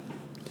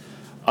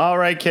All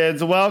right,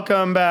 kids,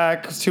 welcome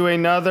back to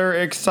another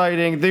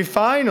exciting, the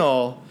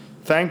final,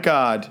 thank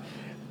God,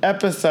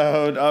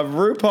 episode of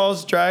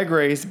RuPaul's Drag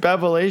Race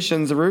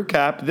Bevelations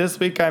Recap. This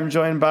week I'm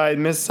joined by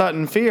Miss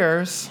Sutton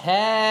Fierce.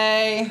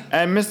 Hey.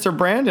 And Mr.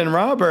 Brandon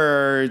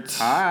Roberts.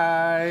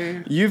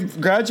 Hi. You've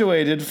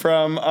graduated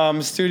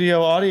from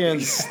studio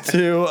audience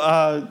to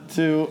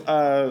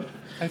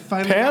I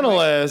finally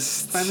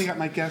panelist. got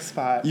my guest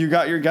spot. You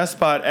got your guest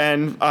spot,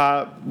 and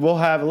we'll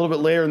have a little bit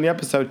later in the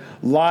episode,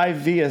 live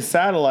via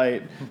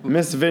satellite,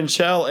 Miss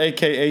Vinchelle,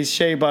 a.k.a.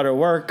 Shea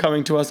Butterwork,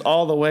 coming to us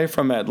all the way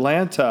from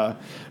Atlanta.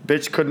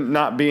 Bitch couldn't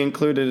not be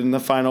included in the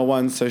final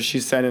one, so she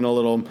sent in a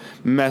little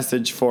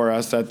message for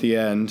us at the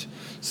end.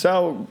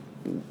 So,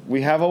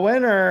 we have a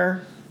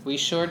winner. We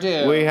sure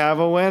do. We have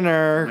a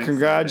winner. I'm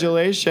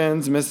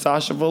Congratulations, Miss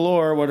Sasha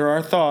Velour. What are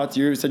our thoughts?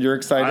 You said you're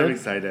excited? I'm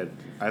excited.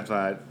 I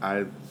thought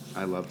I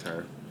loved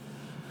her.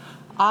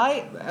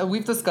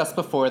 We've discussed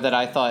before that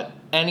I thought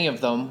any of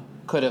them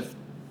could have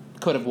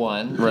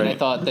won, Right. and I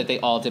thought that they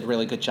all did a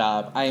really good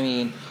job. I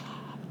mean,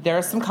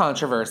 there's some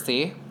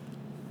controversy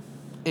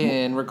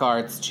in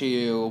regards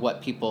to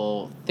what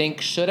people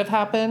think should have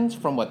happened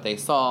from what they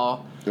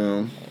saw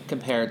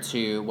compared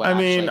to what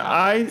actually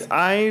happened.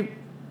 I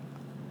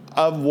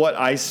of what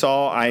I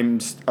saw,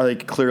 I'm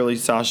like clearly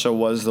Sasha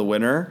was the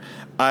winner.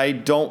 I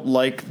don't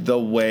like the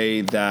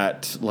way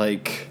that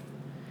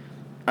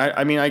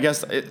I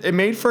guess it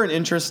made for an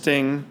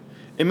interesting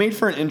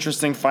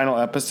final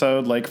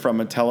episode, like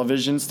from a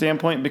television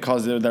standpoint,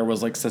 because there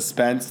was like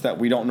suspense that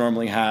we don't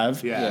normally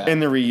have in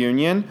the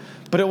reunion.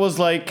 But it was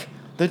like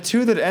the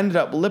two that ended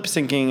up lip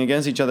syncing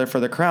against each other for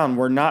the crown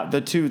were not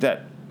the two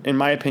that, in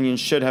my opinion,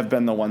 should have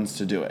been the ones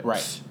to do it.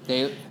 Right.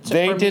 They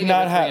did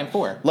not have 3 and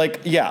 4.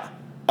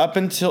 Up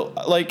until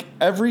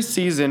every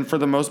season for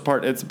the most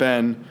part, it's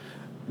been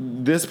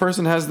this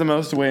person has the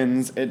most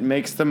wins. It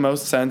makes the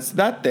most sense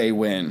that they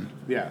win.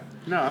 Yeah.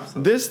 No,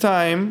 absolutely. This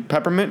time,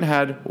 Peppermint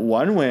had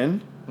 1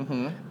 win,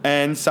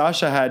 and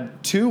Sasha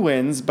had 2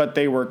 wins, but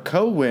they were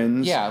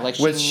co-wins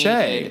with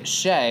Shea.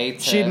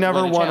 She'd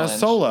never won a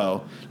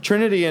solo.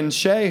 Trinity and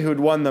Shea, who'd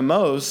won the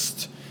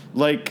most,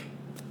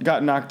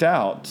 got knocked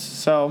out.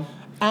 So,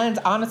 and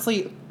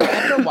honestly,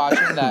 after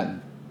watching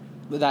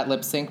that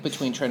lip sync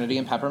between Trinity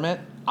and Peppermint,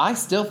 I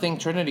still think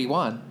Trinity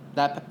won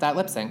that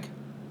lip sync.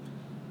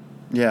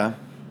 Yeah.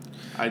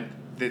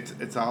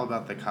 It's all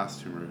about the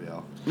costume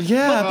reveal.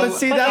 Yeah, but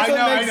see, that's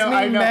what makes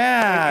me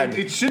mad.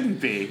 It shouldn't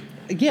be.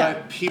 Yeah.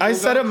 But people I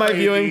said go at my crazy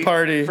viewing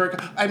party.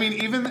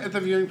 Even at the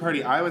viewing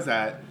party I was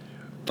at.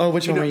 Oh,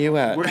 which one were you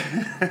at?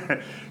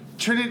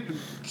 Trinity,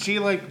 she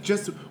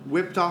just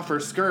whipped off her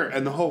skirt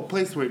and the whole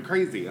place went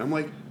crazy. I'm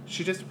like,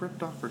 she just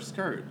ripped off her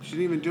skirt. She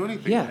didn't even do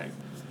anything. Yeah. Right.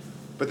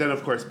 But then,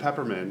 of course,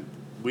 Peppermint,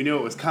 we knew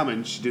it was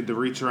coming. She did the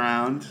reach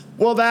around.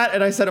 Well,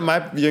 and I said at my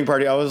viewing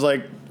party, I was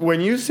like, when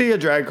you see a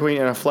drag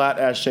queen in a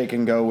flat-ass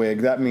shake-and-go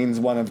wig, that means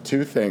one of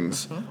 2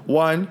 things.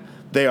 1,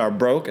 they are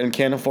broke and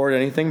can't afford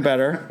anything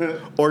better.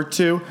 Or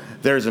 2,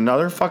 there's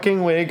another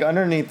fucking wig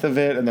underneath of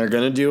it, and they're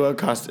gonna do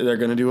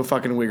a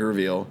fucking wig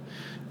reveal.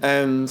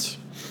 And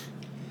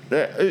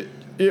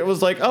it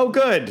was like, oh,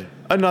 good.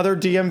 Another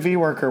DMV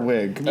worker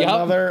wig. Yep.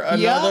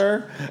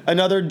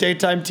 Another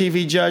daytime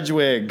TV judge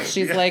wig.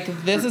 She's like,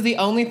 this is the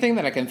only thing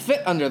that I can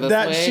fit under this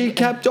That wig. she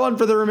kept on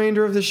for the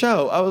remainder of the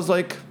show. I was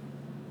like,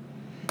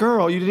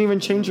 girl, you didn't even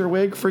change your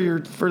wig for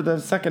the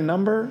second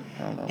number?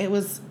 I don't know. It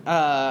was,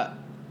 I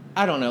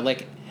don't know,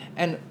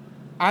 and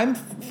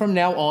from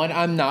now on,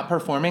 I'm not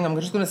performing. I'm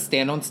just going to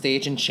stand on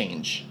stage and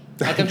change.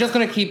 I'm just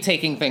going to keep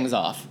taking things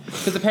off.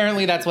 Because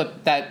apparently that's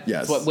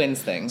what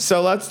wins things.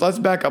 So let's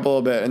back up a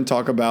little bit and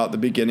talk about the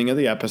beginning of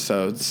the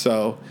episode.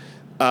 So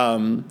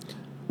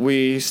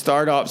we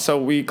start off, so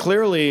we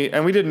clearly,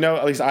 and we didn't know,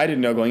 at least I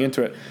didn't know going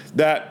into it,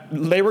 that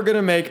they were going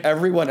to make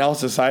everyone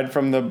else aside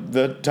from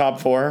the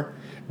top 4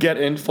 get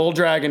in full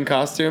dragon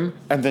costume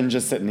and then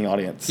just sit in the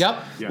audience.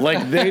 Yep.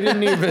 Yeah. They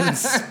didn't even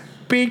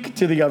speak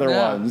to the other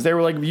ones. They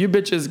were like, you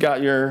bitches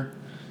got your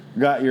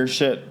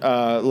shit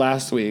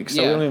last week,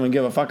 so we don't even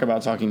give a fuck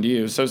about talking to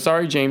you. So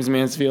sorry, James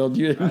Mansfield.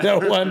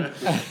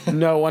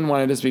 No one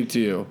wanted to speak to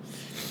you.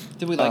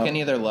 Did we like any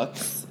of their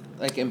looks,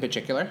 in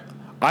particular?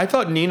 I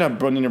thought Nina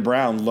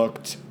Brown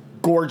looked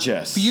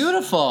gorgeous.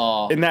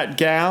 Beautiful. In that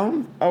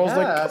gown. I was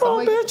like, come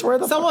on, bitch, where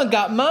the someone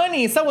got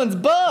money. Someone's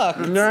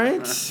booked.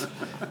 Right?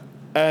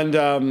 And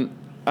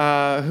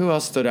who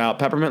else stood out?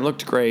 Peppermint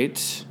looked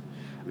great.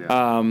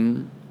 Yeah.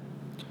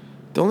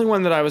 The only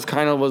one that I was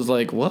kind of was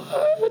like,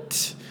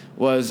 what?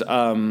 Was,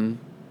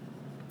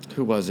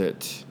 who was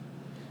it?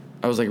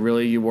 I was like,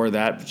 really? You wore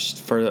that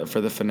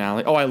for the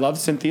finale? Oh, I love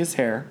Cynthia's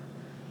hair.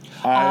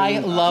 I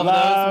love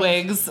those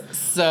wigs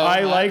so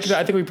much. Like that.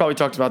 I think we probably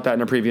talked about that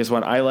in a previous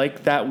one. I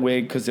liked that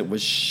wig because it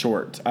was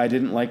short. I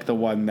didn't like the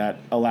one that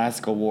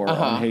Alaska wore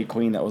on Hate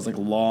Queen that was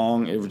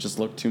long. It would just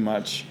look too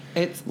much.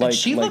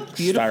 She looked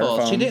beautiful.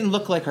 Styrofoam. She didn't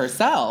look like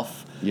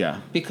herself.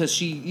 Yeah. Because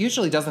she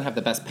usually doesn't have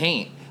the best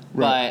paint.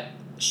 Right. But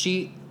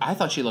I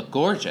thought she looked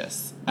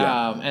gorgeous.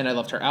 Yeah. And I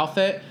loved her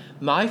outfit.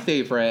 My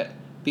favorite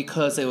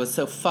because it was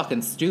so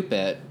fucking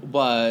stupid,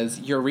 was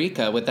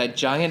Eureka with that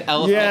giant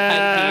elephant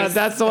headpiece.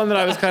 That's the one that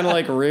I was kind of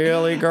like,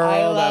 really, girl? I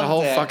That loved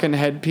whole it. fucking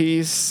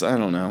headpiece? I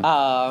don't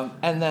know.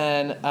 And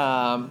then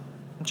I'm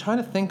trying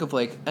to think of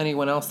like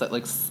anyone else that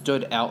like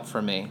stood out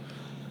for me.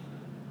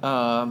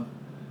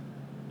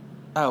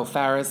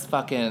 Farrah's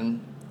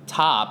fucking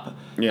top,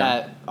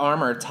 that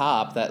armored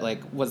top that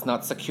like was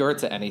not secured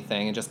to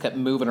anything and just kept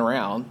moving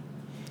around.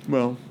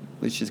 Well,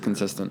 at least she's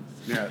consistent.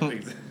 Yeah,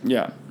 exactly.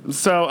 Yeah.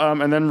 So,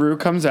 and then Rue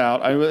comes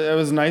out. It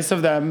was nice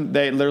of them.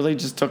 They literally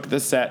just took the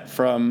set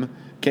from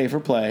K for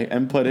Play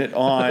and put it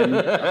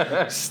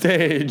on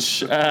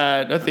stage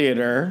at a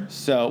theater.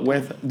 So,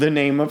 with the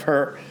name of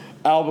her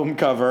album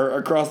cover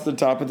across the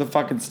top of the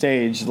fucking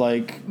stage,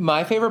 like...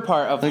 My favorite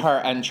part of her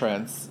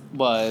entrance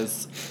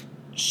was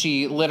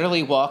she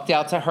literally walked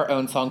out to her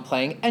own song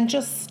playing and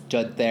just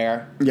stood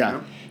there.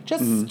 Yeah.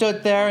 Just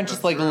stood there and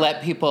just like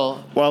let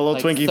people. While little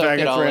like, Twinkie soak it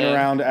faggots all ran in.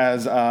 around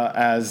as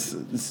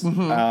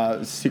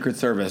Secret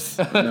Service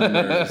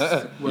members.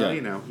 Well,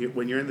 you know,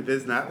 when you're in the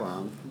biz that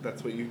long,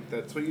 that's what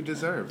you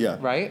deserve. Yeah.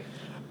 Right?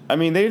 I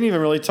mean, they didn't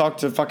even really talk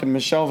to fucking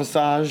Michelle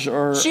Visage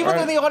or... She was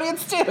in the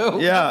audience too.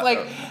 Yeah.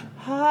 Like,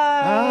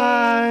 hi.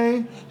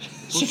 Hi.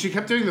 Well, she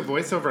kept doing the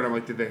voiceover, and I'm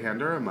like, did they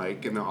hand her a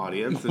mic in the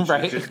audience? And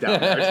Right. she's just down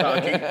there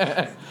talking.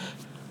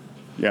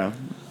 Yeah.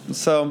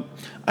 So,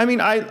 I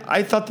mean,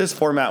 I thought this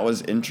format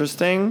was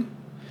interesting.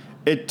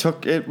 It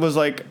was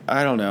like,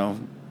 I don't know.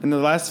 In the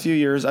last few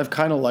years, I've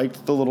kind of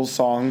liked the little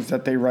songs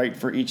that they write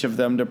for each of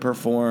them to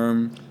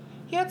perform.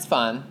 Yeah, it's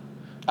fun.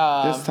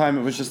 This time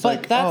it was just but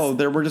like,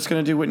 that's- we're just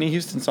going to do Whitney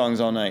Houston songs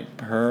all night.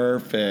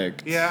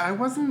 Perfect. Yeah, I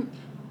wasn't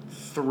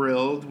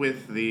thrilled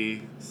with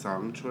the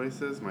song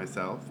choices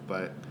myself,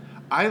 but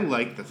I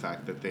like the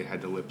fact that they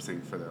had to lip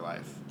sync for their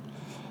life.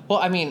 Well,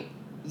 I mean,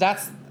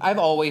 I've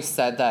always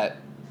said that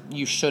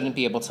you shouldn't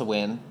be able to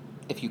win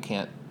if you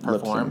can't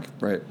perform. Lip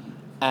sync, right.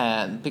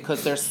 And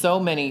because there's so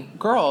many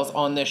girls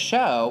on this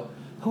show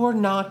who are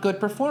not good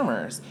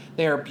performers.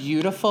 They are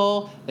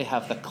beautiful. They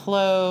have the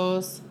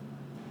clothes.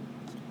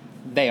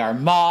 They are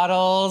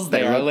models.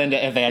 They are look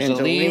Linda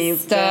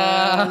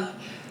Evangelista.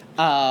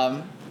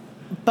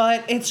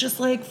 But it's just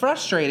like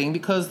frustrating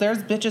because there's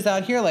bitches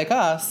out here like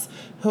us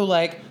who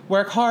like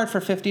work hard for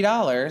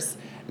 $50,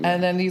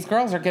 and then these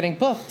girls are getting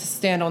booked to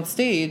stand on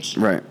stage.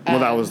 Right. Well,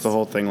 that and was the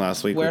whole thing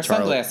last week wear with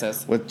Charlie.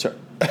 sunglasses.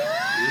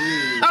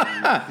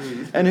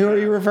 And who are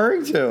you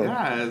referring to?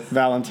 Yes.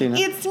 Valentina.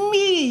 It's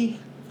me,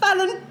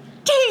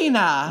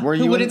 Valentina. Were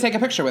you who wouldn't in- take a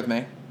picture with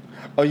me?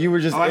 Oh, you were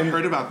just Oh, I in...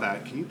 heard about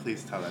that. Can you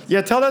please tell that?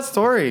 Yeah, tell that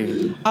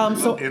story.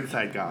 So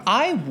Inside gossip.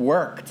 I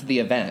worked the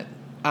event,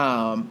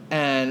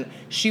 and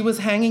she was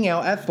hanging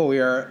out at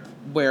Foyer,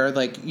 where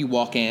like you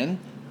walk in,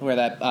 where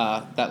that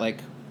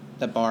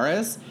bar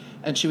is,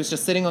 and she was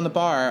just sitting on the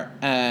bar,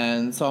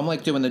 and so I'm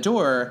like doing the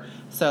door,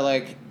 so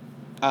like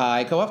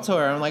I go up to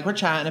her, and like we're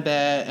chatting a bit,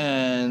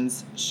 and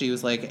she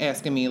was like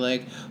asking me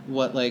like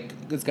what like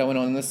is going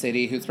on in the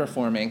city, who's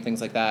performing,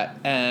 things like that,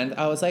 and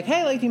I was like,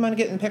 hey, like do you mind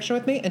getting a picture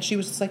with me? And she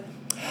was just like,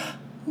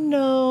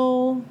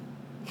 no.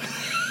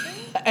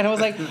 And I was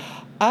like,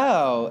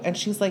 oh. And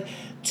she's like,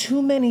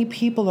 too many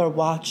people are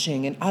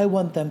watching and I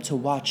want them to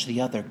watch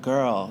the other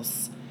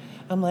girls.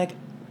 I'm like,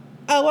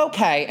 oh,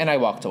 okay. And I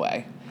walked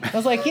away. I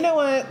was like, you know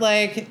what?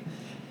 Like,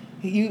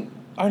 you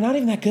are not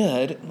even that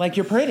good. Like,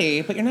 you're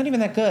pretty, but you're not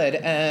even that good.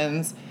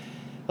 And,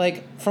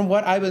 like, from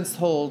what I was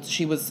told,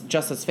 she was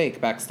just as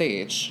fake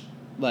backstage.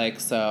 Like,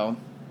 so,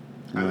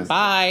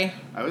 bye.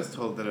 I was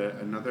told that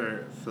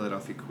another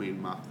Philadelphia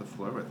queen mopped the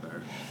floor with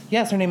her.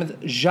 Yes, her name is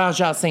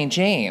Zsa St.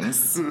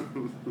 James.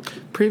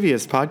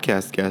 Previous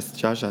podcast guest,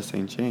 Jaja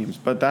St. James.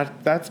 But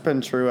that's been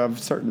true of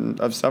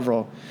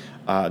several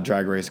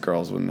Drag Race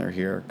girls when they're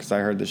here. Because I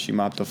heard that she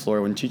mopped the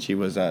floor when Chi-Chi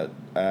was at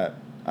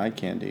Eye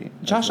Candy.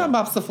 Joshua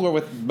mops the floor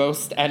with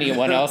most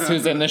anyone else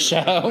who's in the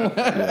show.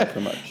 Yeah,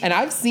 pretty much. And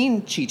I've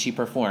seen Chi-Chi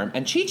perform.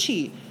 And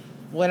Chi-Chi,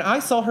 when I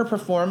saw her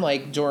perform,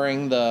 like,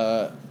 during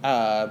the...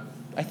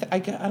 I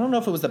don't know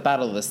if it was the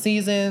Battle of the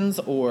Seasons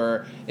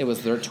or it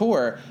was their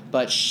tour,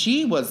 but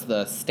she was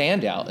the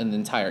standout in the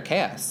entire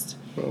cast.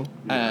 Well,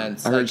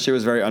 And I heard she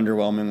was very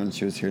underwhelming when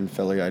she was here in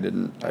Philly. I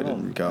didn't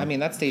go. I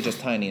mean, that stage is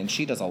tiny, and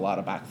she does a lot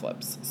of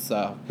backflips.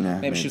 So Yeah,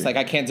 maybe she was maybe.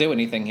 like, I can't do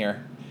anything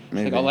here.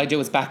 Maybe. Like, all I do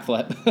is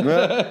backflip.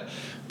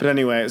 But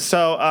anyway,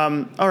 so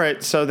all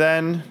right. So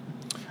then,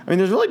 I mean,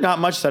 there's really not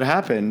much that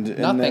happened.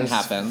 In Nothing this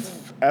happened.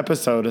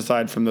 Episode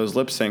aside from those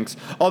lip syncs.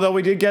 Although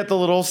we did get the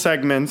little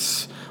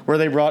segments where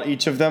they brought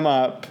each of them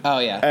up. Oh,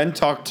 yeah. And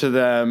talked to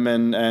them,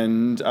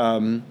 and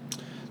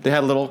they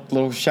had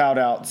little shout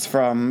outs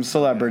from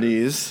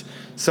celebrities.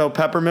 So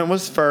Peppermint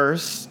was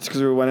first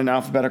because we went in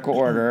alphabetical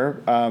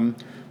order.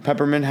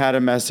 Peppermint had a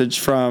message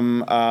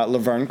from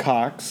Laverne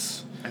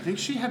Cox. I think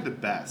she had the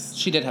best.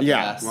 She did have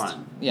Yeah. the best.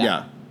 One.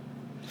 Yeah.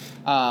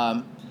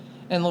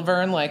 And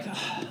Laverne, like,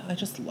 I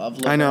just love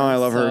Laverne I know, I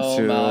love her so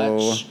too.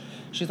 much.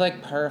 She's She's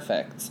like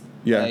perfect.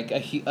 Yeah.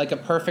 Like a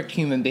perfect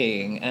human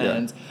being,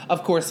 and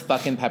of course,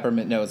 fucking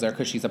Peppermint knows her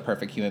because she's a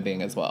perfect human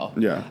being as well.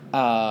 Yeah.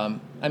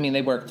 I mean,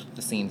 they worked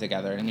the scene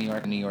together in New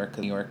York,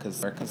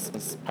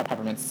 because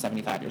Peppermint's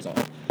 75 years old.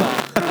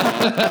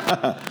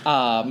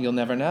 You'll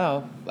never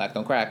know. Black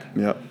don't crack.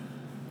 Yep.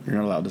 You're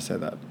not allowed to say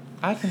that.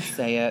 I can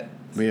say it.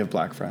 We have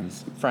black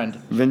friends. Friend.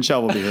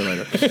 Vinchell will be here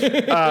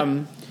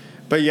later.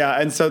 But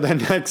yeah, and so the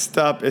next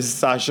up is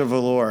Sasha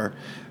Velour,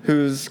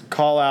 whose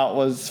call out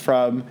was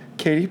from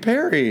Katy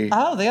Perry.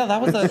 Oh, yeah,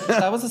 that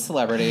was a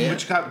celebrity.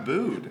 Which got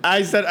booed.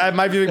 I said at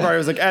my viewing party, I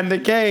was like, and the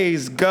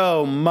gays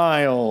go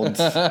mild.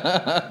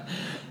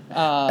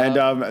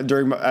 And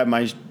during at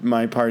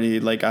my party,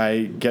 like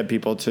I get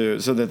people so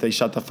that they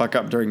shut the fuck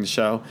up during the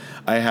show.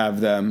 I have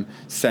them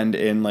send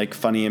in like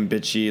funny and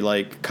bitchy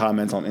like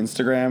comments on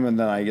Instagram, and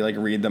then I like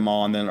read them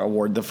all and then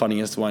award the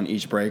funniest one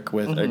each break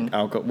with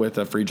with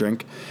a free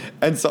drink.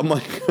 And so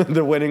like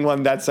the winning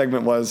one that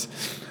segment was,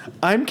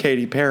 I'm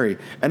Katy Perry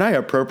and I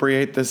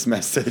appropriate this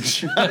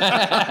message.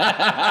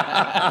 I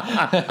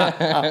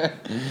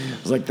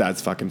was like,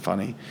 that's fucking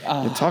funny.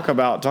 Talk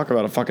about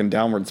a fucking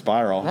downward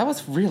spiral. That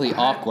was really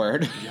awkward.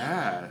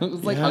 Yeah. It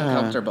was like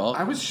uncomfortable.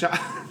 I was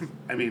shocked.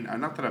 I mean,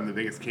 not that I'm the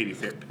biggest Katy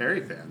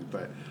Perry fan,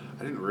 but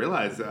I didn't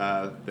realize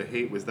the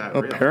hate was that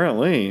real.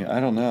 Apparently, I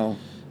don't know.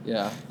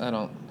 Yeah,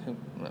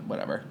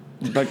 whatever.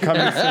 But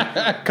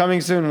coming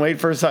soon, wait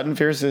for Sutton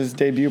Fierce's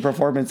debut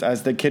performance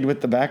as the kid with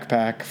the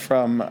backpack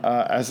from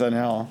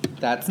SNL.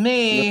 That's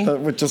me.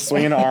 With just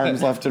swinging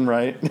arms left and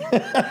right.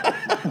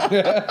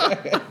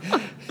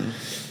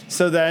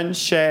 So then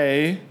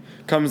Shay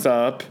comes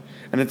up,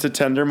 and it's a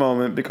tender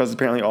moment because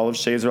apparently all of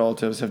Shay's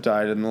relatives have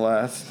died in the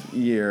last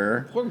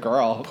year. Poor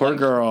girl. Poor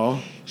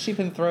girl. She's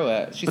been through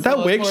it. But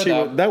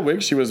that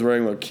wig she was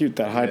wearing looked cute.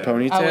 That high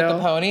ponytail. Oh, with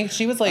the pony.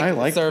 She was like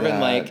serving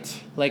that.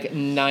 like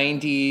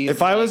 90s.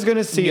 If I was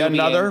gonna see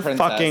another princess.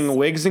 fucking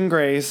Wigs and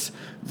Grace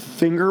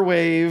finger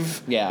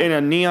wave in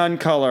a neon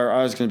color,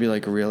 I was gonna be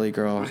like, really,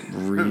 girl,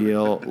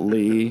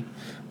 really?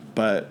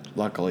 But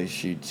luckily,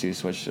 she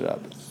switched it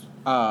up.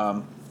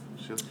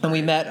 And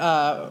we met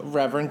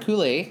Reverend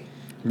Cooley.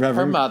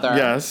 Her mother.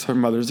 Yes, her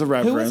mother's a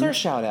reverend. Who was her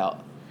shout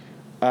out?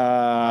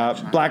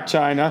 Black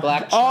China.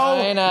 Black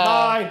Oh China.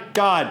 my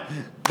God.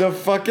 The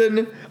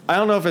fucking, I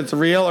don't know if it's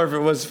real or if it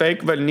was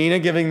fake, but Nina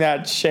giving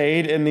that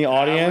shade in the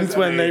audience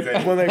when they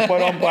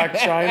put on Black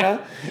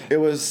China, it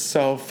was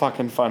so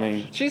fucking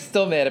funny. She's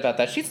still mad about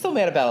that. She's still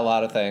mad about a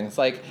lot of things.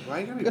 Like, why are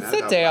you gonna be mad sit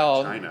about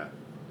down. Black China?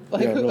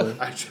 Like, Yeah, really.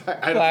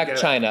 I Black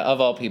China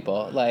of all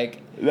people. Like,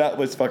 That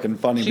was fucking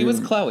funny. she was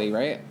Chloe,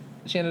 right?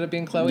 She ended up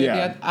being Chloe at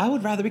the end. I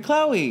would rather be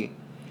Chloe.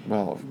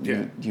 Well,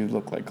 Yeah. you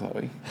look like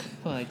Chloe.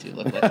 Well, I do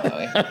look like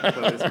Chloe.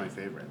 Chloe's my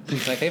favorite.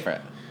 She's my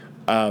favorite.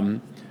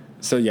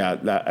 So yeah,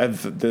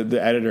 the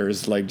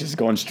editors like just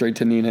going straight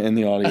to Nina in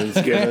the audience,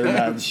 giving her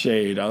that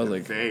shade. I was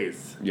like,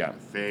 Face. yeah.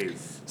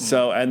 Face.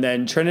 So and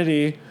then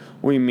Trinity,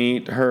 we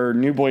meet her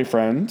new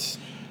boyfriend,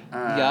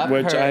 Yup,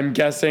 which her- I'm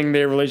guessing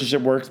their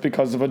relationship works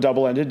because of a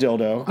double-ended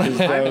dildo. 'Cause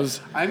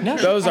those No,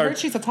 those I are heard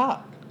she's a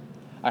top.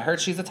 I heard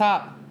she's a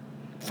top.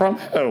 from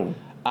who?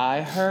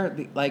 I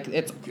heard like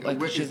it's like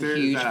Wait, she's is there- a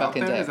huge is that out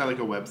fucking there? dick. Is that like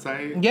a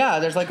website? Yeah,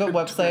 there's like a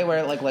website where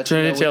it like lets you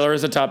know Trinity which- Taylor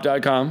is a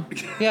top.com.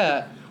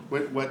 Yeah,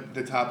 What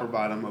the top or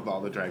bottom of all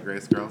the Drag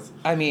Race girls?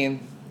 I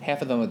mean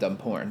half of them have done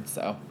porn,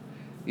 so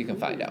you can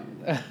find out.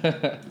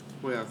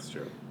 Well, that's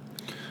true.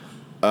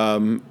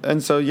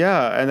 And so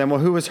yeah, and then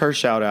who was her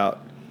shout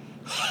out?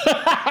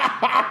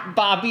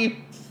 Bobby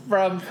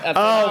from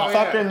Oh,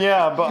 fucking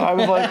yeah. But I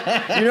was like,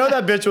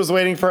 that bitch was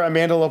waiting for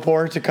Amanda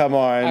Lepore to come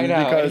on. I know,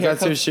 and Because here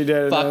that's who comes she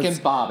did. fucking That's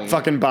Bobby.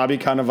 Fucking Bobby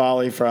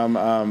Cannavale from,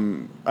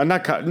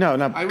 not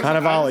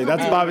Cannavale.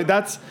 That's okay. Bobby.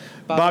 That's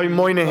Bobby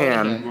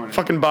Moynihan. Moynihan.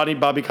 Fucking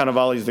Bobby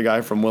Cannavale's the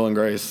guy from Will and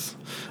Grace.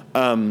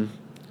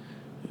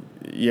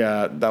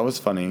 Yeah, that was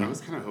funny. I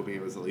was kind of hoping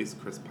it was at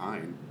least Chris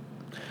Pine.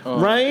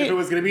 Right? If it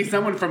was going to be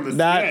someone from the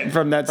That skit,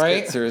 from that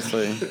Right? skit,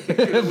 seriously. it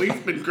could at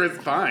least been Chris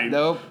Pine.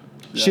 Nope.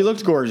 She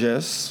looked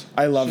gorgeous.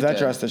 I love She that did.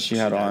 dress that she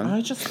had on.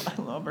 I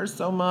love her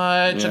so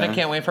much, and I Yeah.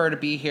 can't wait for her to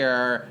be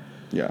here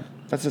Yeah,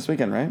 that's this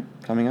weekend, right?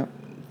 Coming up.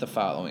 the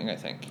following, I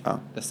think.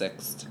 Oh. The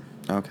 6th.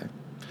 Okay.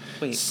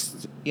 Wait.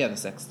 Yeah, the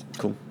 6th.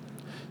 Cool.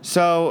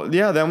 So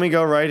yeah, then we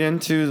go right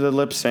into the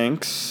lip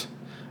syncs.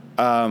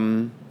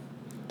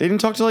 They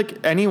didn't talk to like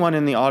anyone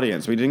in the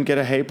audience. We didn't get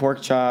a hey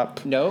pork chop.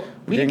 Nope.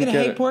 We didn't get a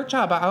get hey it. pork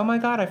chop. Oh my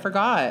god, I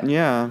forgot.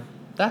 Yeah,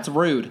 That's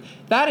rude.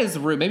 That is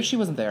rude. Maybe she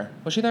wasn't there.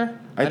 Was she there?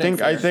 I didn't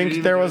see her.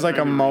 think there was like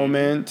a Maybe.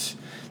 moment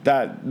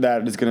that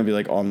is gonna be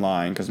like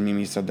online because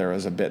Mimi said there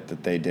was a bit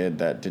that they did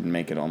that didn't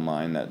make it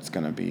online. That's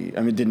gonna be.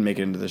 I mean, didn't make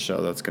it into the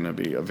show. That's gonna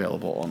be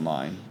available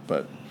online.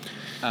 But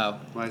Oh.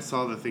 Well, I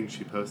saw the thing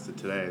she posted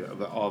today of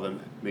all them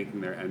making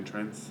their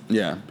entrance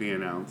yeah, be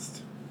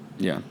announced.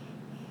 yeah.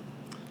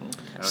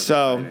 That was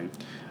So-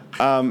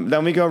 exciting.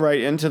 Then we go right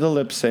into the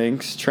lip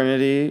syncs.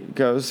 Trinity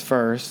goes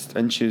first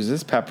and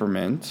chooses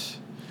Peppermint.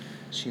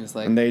 She was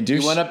like, And they do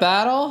you want a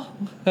battle?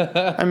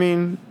 I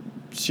mean,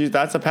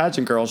 that's a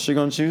pageant girl. She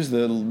gonna choose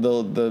the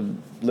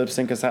lip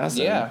sync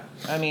assassin. Yeah.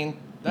 I mean,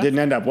 Didn't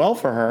end up well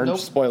for her. Nope.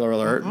 Spoiler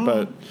alert.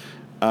 But,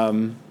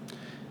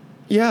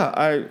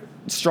 yeah,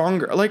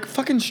 Stronger. Like,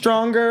 fucking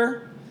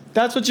Stronger.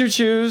 That's what you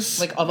choose.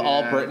 Like, of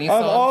all Britney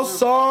of songs. all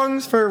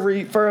songs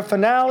for a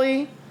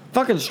finale,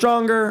 fucking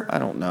Stronger. I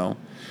don't know.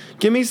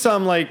 Give me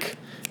some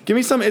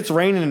It's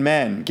Raining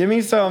Men. Give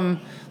me some,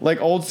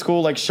 like, old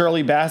school, like,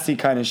 Shirley Bassey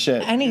kind of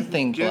shit.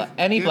 Anything, Give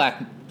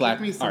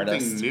black me something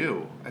artist.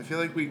 new. I feel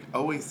like we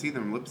always see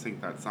them lip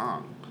sync that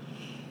song.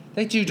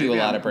 They do a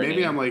lot of Britney.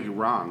 Maybe I'm like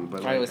wrong,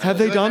 but I always like, Have I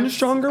they feel done I've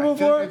Stronger I feel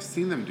before? like I've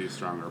seen them do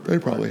Stronger before.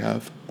 They probably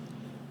have.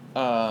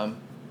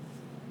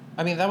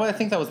 I mean, I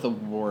think that was the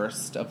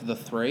worst of the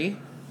three,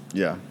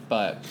 Yeah.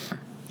 but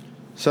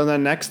So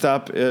then next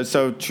up is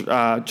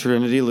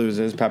Trinity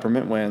loses,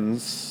 Peppermint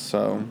wins.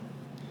 So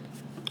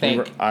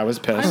I was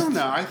I pissed. don't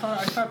know. I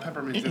thought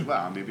Peppermint did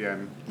well. Maybe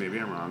I'm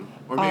wrong,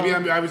 or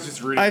maybe I was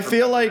just rooting. I for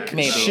feel like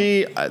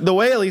Peppermint. the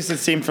way at least it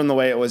seemed from the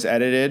way it was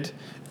edited,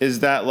 is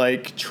that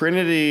like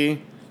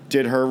Trinity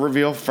did her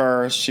reveal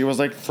first. She was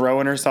like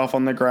throwing herself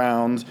on the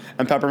ground,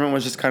 and Peppermint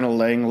was just kind of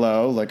laying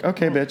low, like,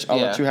 okay, bitch, I'll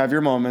let you have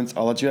your moments.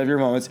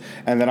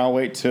 And then I'll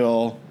wait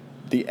till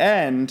the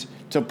end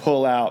to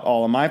pull out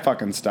all of my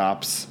fucking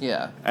stops.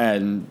 yeah.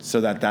 And so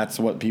that's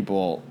what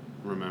people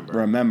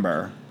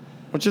remember,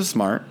 which is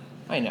smart.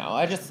 I know.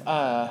 I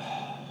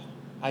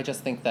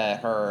just think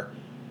that her,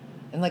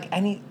 and like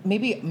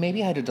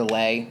maybe I had a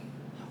delay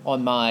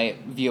on my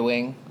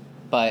viewing,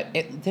 but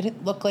it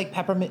didn't look like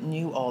Peppermint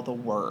knew all the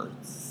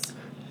words.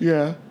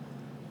 Yeah.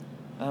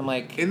 I'm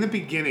like, In the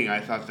beginning, I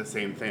thought the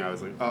same thing. I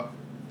was like, oh,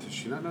 does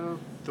she not know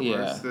the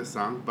words to this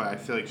song? But I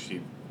feel like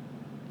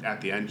at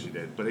the end she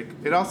did. But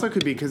it also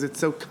could be because it's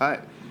so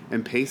cut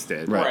and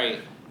pasted. right.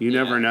 You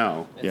never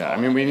know. It's Yeah, all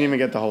I mean, we didn't edited. even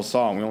get the whole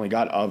song. We only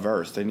got a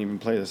verse. They didn't even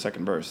play the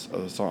second verse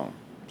of the song.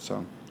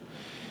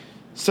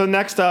 So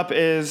next up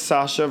is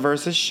Sasha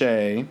versus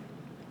Shay.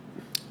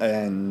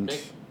 And Big,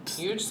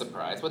 huge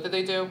surprise. What did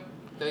they do?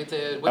 They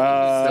did Whitney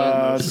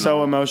Houston.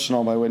 So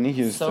Emotional by Whitney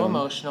Houston. So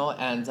emotional,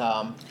 and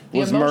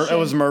It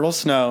was Myrtle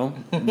Snow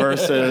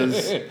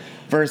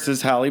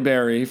versus Halle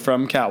Berry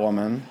from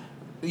Catwoman.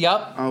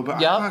 Yep. Oh,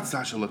 but yep. I thought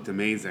Sasha looked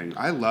amazing.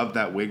 I love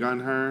that wig on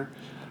her.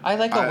 I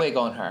like a wig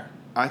on her.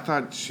 I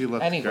thought she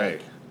looked Any great.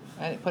 wig.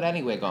 I didn't put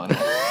any wig on her.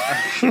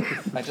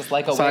 I just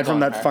like a wig Aside from on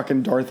that her.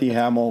 fucking Dorothy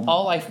Hamill.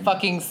 All I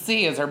fucking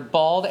see is her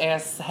bald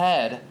ass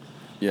head.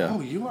 Yeah.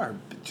 Oh, you are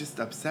just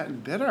upset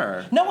and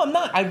bitter. No, I'm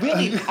not. I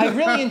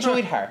really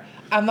enjoyed her.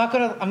 I'm not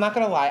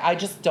gonna lie. I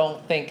just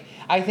don't think.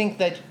 I think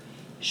that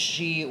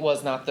she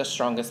was not the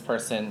strongest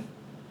person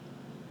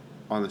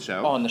On the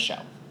show? on the show.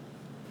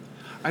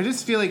 I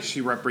just feel like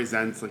she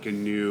represents like a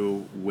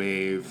new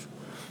wave.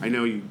 I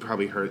know you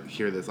probably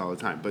hear this all the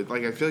time, but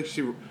like I feel like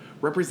she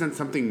represents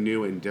something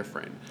new and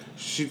different.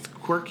 She's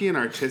quirky and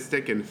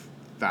artistic and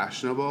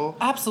fashionable.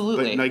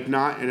 Absolutely. But like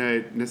not in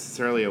a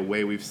necessarily a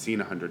way we've seen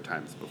 100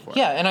 times before.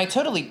 Yeah, and I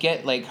totally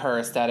get like her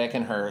aesthetic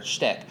and her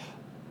shtick,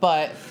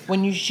 but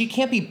she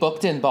can't be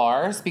booked in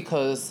bars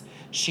because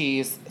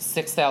she's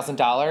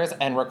 $6,000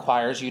 and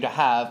requires you to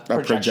have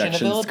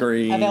projection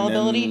screen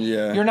availability. and,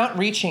 yeah. You're not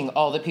reaching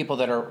all the people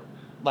that are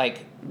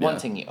like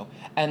wanting you,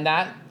 and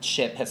that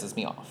shit pisses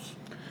me off.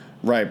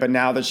 Right, but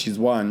now that she's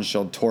won,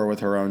 she'll tour with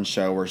her own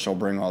show where she'll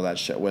bring all that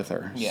shit with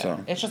her. Yeah,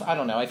 So. it's just I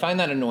don't know. I find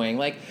that annoying.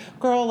 Like,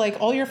 girl, like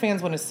all your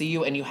fans want to see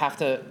you, and you have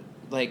to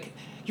like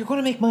you're going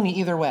to make money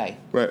either way.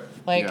 Right.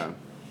 Like, Yeah.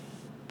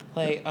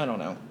 like I don't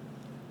know.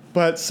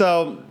 But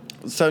so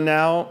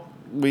now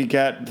we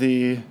get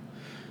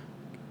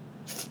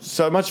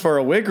so much for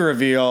a wig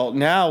reveal.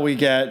 Now we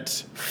get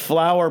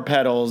flower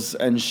petals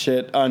and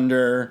shit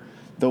under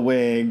the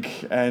wig,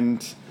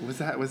 and Was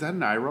that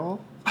an eye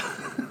roll?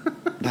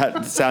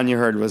 that sound you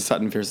heard was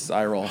Sutton Pierce's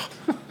eye roll.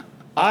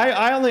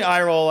 I only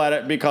eye roll at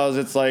it because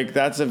it's like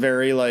that's a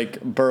very like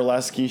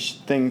burlesque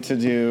thing to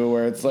do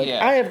where it's like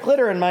Yeah. I have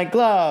glitter in my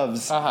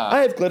gloves,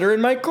 I have glitter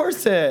in my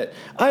corset,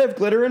 I have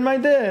glitter in my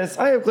this,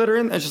 I have glitter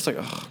in. It's just like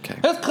oh, okay,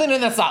 Who's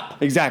cleaning this up?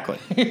 exactly.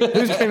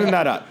 Who's cleaning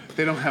that up?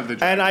 They don't have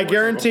the. And I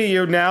guarantee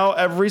you now,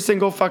 every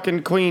single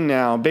fucking queen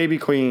now, baby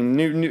queen,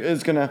 new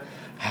is gonna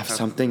have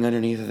something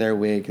underneath their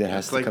wig that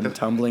has to come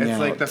tumbling out. It's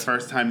like the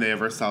first time they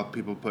ever saw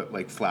people put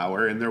like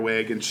flour in their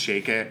wig and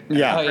shake it. And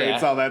Yeah. it Oh,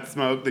 creates yeah. all that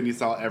smoke. Then you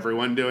saw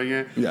everyone doing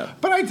it. Yeah.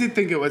 But I did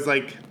think it was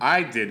like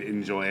I did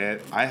enjoy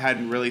it. I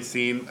hadn't really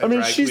seen a I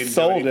mean, drag she queen do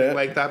sold anything it.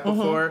 like that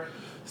before.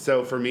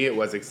 So for me, it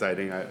was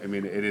exciting. I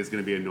mean, it is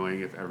going to be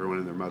annoying if everyone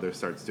and their mother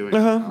starts doing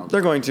it.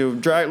 They're going to.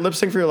 Lip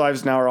Sync for Your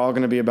Lives now are all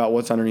going to be about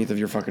what's underneath of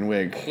your fucking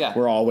wig. Yeah.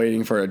 We're all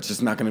waiting for it. It's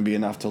just not going to be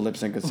enough to lip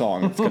sync a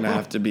song. It's going to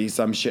have to be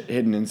some shit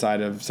hidden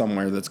inside of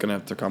somewhere that's going to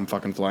have to come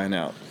fucking flying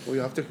out. We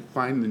have to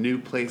find the new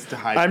place to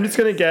hide. I'm just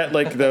going to get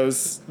like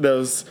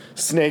those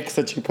snakes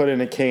that you put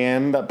in a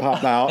can that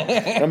pop out.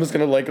 I'm just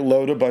going to like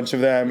load a bunch of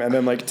them and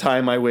then like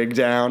tie my wig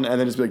down and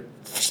then just be like,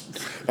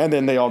 and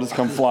then they all just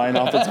come flying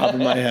off the top of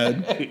my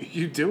head.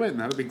 You do it, and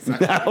that'll be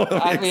exciting. That would be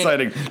I mean-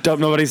 exciting. Don't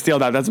nobody steal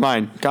that. That's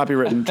mine.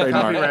 Copywritten,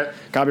 trademark.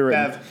 Copywritten.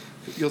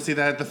 Bev, you'll see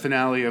that at the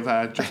finale of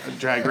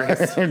Drag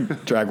Race.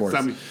 Drag Wars.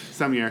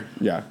 Some year.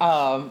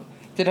 Yeah.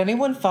 Did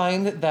anyone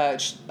find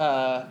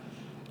that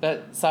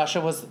that Sasha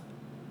was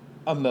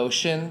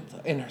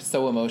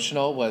so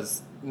emotional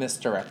was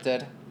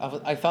misdirected.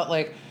 I felt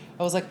like,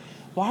 I was like,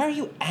 why are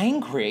you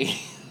angry?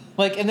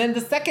 Like, and then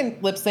the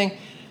second lip sync,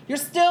 you're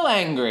still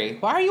angry.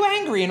 Why are you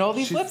angry in all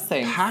these lip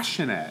syncs?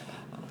 Passionate.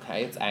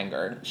 Okay, it's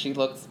anger. She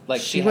looks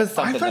like she was- has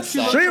something I thought to she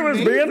say. looked- She was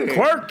being Amazing.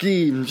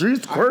 quirky.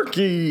 She's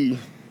quirky.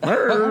 I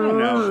don't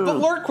know.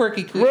 But we're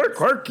quirky queens. We're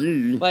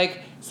quirky.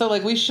 Like, so,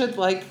 like, we should,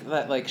 like,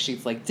 that, like,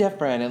 she's, like,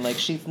 different and, like,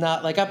 she's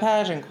not, like, a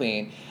pageant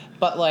queen.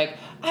 But, like,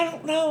 I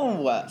don't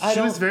know. She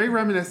was very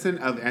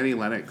reminiscent of Annie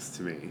Lennox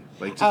to me.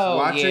 Like, just Oh,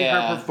 watching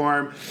yeah. her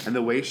perform and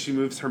the way she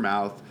moves her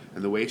mouth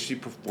and the way she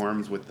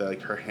performs with,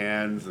 like, her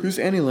hands. And, Who's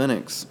Annie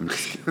Lennox?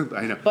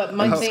 I know. But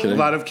my thing- A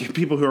lot of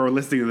people who are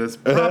listening to this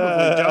probably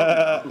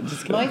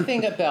don't know. My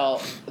thing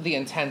about the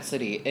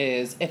intensity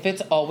is, if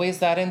it's always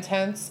that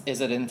intense,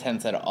 is it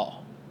intense at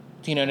all?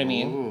 Do you know what I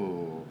mean?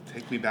 Ooh,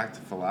 take me back to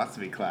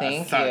philosophy class.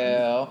 Thank son.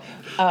 you.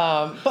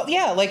 But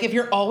yeah, like, if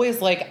you're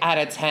always, like, at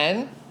a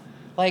 10,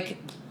 like,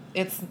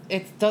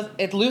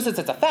 it loses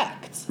its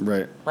effect,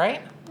 Right.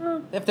 right?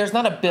 If there's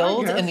not a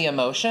build guess. in the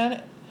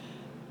emotion,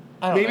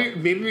 I don't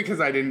know. Maybe because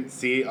I didn't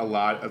see a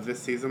lot of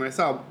this season. I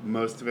saw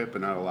most of it,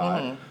 but not a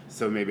lot. Mm-hmm.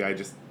 So maybe I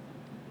just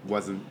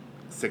wasn't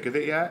sick of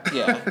it yet.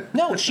 Yeah.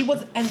 No, she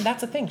was, and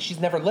that's the thing. She's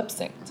never lip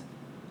synced.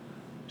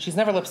 She's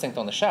never lip synced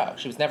on the show.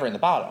 She was never in the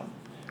bottom.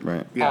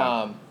 Right.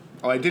 Yeah.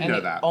 Oh, I did And know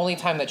the that. only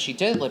time that she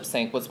did lip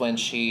sync was when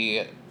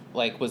she,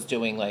 like, was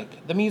doing,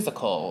 like, the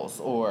musicals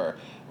or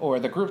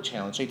the group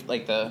challenge.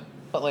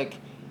 But, like,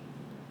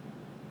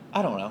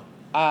 I don't know.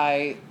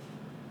 I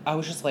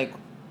was just like,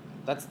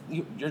 that's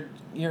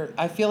you're.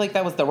 I feel like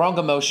that was the wrong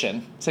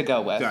emotion to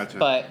go with. Gotcha.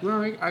 But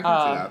No, I can see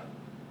that.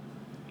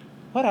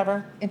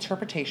 whatever,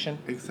 interpretation.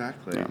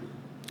 Exactly. Yeah.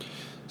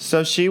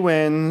 So she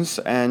wins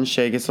and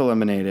Shay gets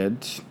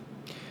eliminated.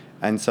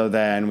 And so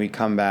then we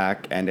come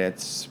back and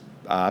it's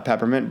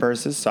Peppermint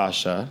versus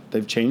Sasha.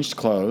 They've changed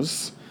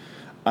clothes.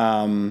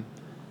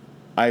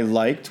 I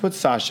liked what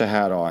Sasha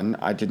had on.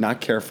 I did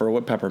not care for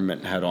what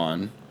Peppermint had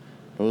on.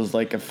 It was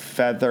like a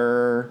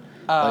feather,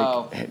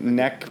 like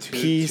neck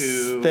piece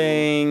Tutu,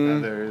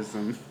 thing. feathers,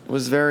 and It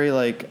was very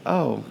like,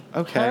 oh,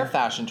 okay. Her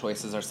fashion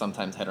choices are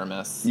sometimes hit or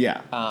miss.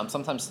 Yeah.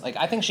 Sometimes, like,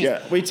 I think she's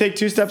Yeah, we take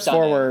 2 steps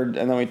stunning. forward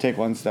and then we take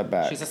 1 step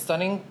back. She's a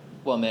stunning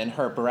woman.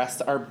 Her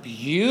breasts are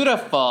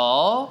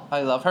beautiful.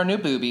 I love her new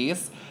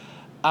boobies.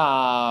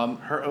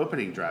 her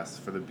opening dress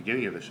for the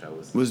beginning of the show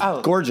was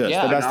Oh, gorgeous.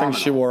 yeah. The best thing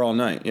she Phenomenal. wore all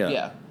night. Yeah.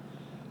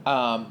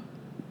 Yeah.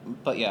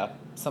 But yeah,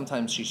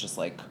 sometimes she's just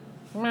like,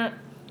 meh.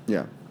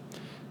 Yeah.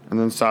 And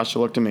then Sasha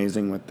looked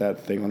amazing with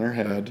that thing on her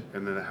head.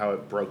 and then how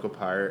it broke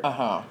apart.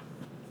 Uh-huh.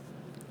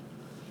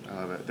 I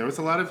love it. There was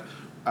a lot of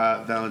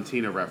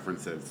Valentina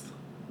references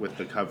with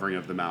the covering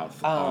of the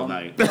mouth all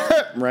night.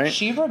 Right?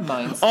 She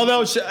reminds me.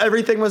 Although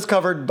everything was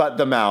covered but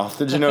the mouth.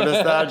 Did you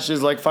notice that?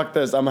 She's like, fuck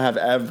this. I'm going to have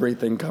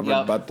everything covered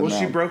Yep. but the Well, mouth.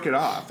 she broke it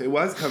off. It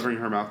was covering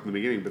her mouth in the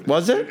beginning, but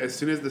Was it? As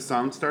soon as the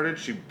song started,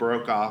 she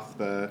broke off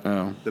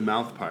the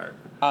mouth part,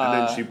 and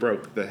then she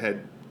broke the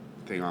head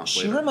thing off.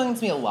 She later.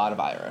 reminds me a lot of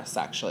Iris,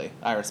 actually.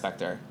 Iris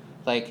Spector.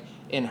 Like,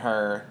 in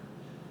her...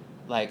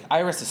 Like,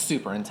 Iris is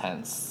super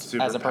intense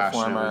Super as a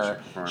passionate when she performer.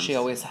 performs. She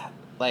always,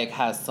 like,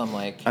 has some,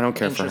 like, I don't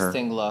care for her.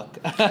 interesting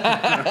look.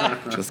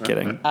 Just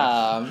kidding.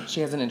 She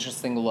has an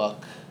interesting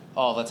look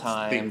all the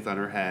time. Things on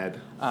her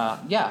head.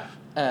 Yeah.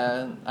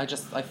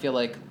 I feel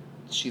like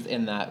she's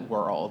in that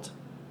world.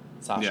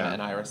 Sasha Yeah.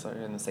 and Iris are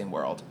in the same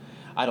world.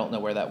 I don't know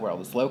where that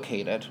world is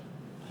located,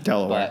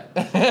 Delaware.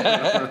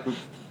 but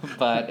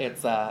but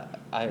it's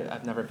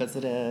I've never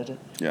visited.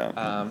 Yeah.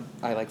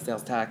 I like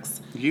sales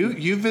tax.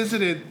 You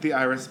visited the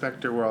Iris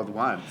Spector world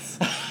once.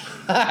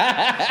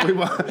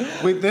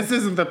 This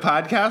isn't the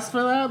podcast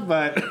for that,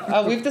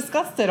 but We've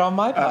discussed it on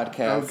my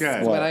podcast okay.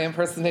 when What? I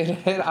impersonated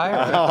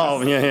Iris.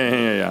 Oh,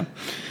 yeah.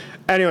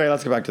 Anyway,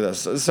 let's go back to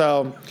this.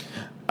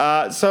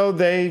 So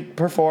they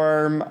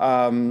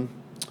perform.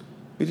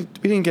 We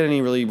didn't get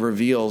any really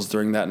reveals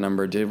during that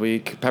number, did we?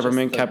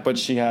 Peppermint the kept what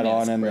she had mask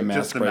on and the break. mask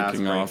Just the mask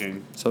breaking off.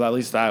 breaking. So at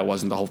least that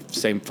wasn't the whole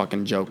same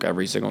fucking joke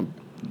every single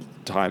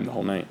time the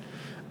whole night.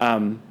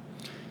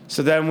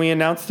 So then we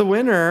announced the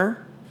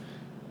winner,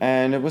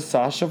 and it was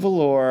Sasha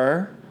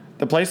Velour.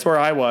 The place where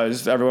I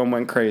was, everyone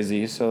went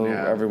crazy, so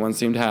Yeah. everyone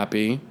seemed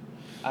happy.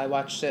 I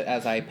watched it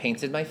as I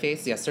painted my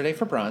face yesterday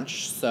for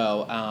brunch,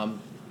 so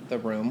the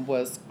room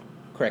was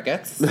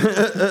crickets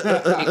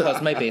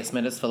because my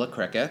basement is full of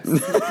crickets.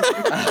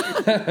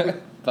 I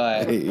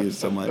But hate you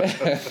so much.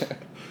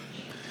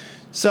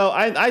 So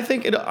I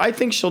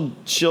think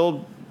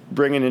she'll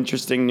bring an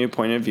interesting new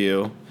point of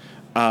view.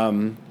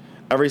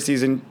 Every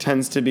season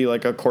tends to be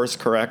like a course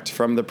correct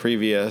from the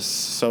previous.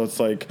 So it's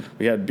like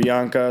we had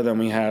Bianca, then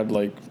we had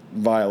like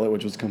Violet,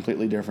 which was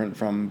completely different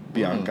from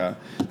Bianca.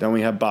 Then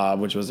we had Bob,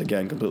 which was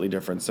again completely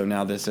different. So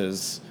now it's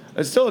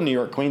still a New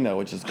York queen though,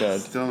 which is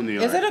good. still in New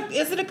York.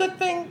 is it a good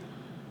thing?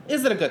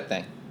 Is it a good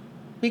thing?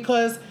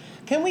 Because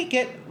can we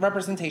get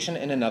representation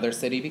in another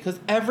city? Because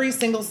every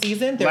single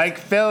season there's Like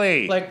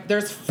Philly.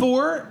 there's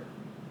four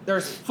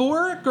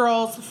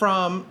girls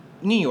from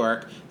New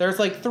York. There's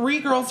like 3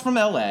 girls from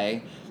LA.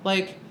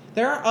 Like,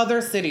 there are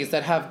other cities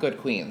that have good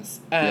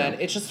queens. And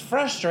it's just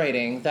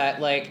frustrating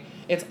that, like,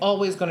 it's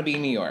always going to be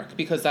New York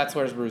because that's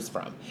where Rue's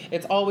from.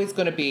 It's always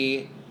going to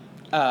be...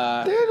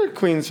 There are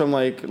queens from,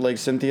 like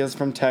Cynthia's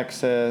from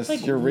Texas.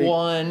 like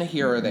one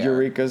here or there.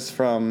 Eureka's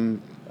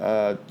from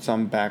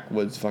some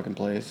backwoods fucking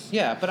place.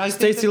 Yeah, but I think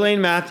Stacey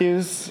Lane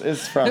Matthews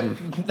is from...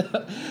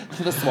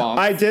 the swamp.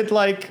 I did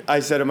like,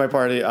 I said at my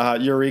party,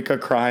 Eureka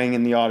crying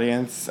in the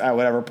audience at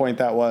whatever point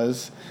that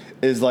was,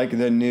 is like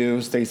the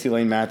new Stacey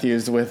Lane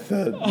Matthews with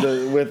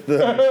with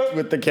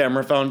the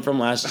camera phone from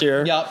last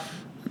year. Yup.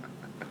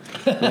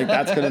 Like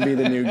that's gonna be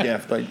the new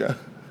gift. Like that.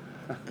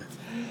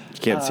 You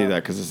can't see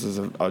that because this is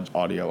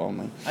audio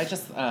only. I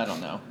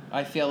don't know.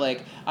 I feel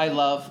like I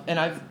love, and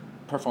I've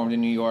performed in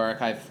New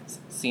York. I've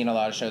seen a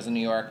lot of shows in New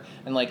York,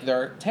 and like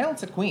they're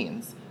talented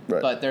queens.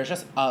 Right. But there's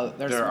just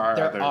there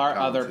are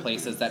other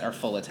places that are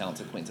full of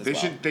talented queens as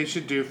well. They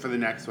should do for the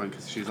next one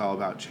because she's all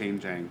about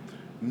changing.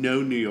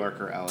 No New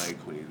York or LA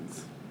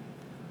queens.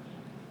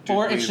 Do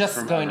Or queens it's just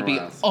from going to be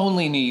everywhere else.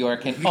 only New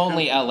York and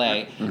only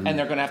LA, and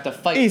they're going to have to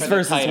fight East for the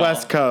versus title.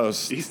 West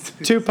Coast.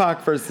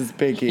 Tupac versus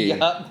Biggie.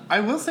 Yep. I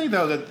will say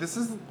though that this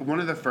is one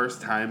of the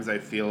first times I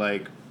feel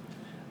like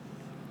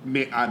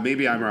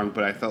maybe I'm wrong,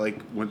 but I felt like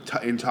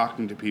in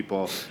talking to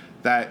people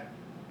that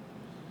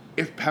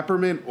if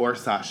Peppermint or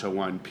Sasha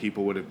won,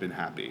 people would have been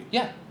happy.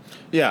 Yeah.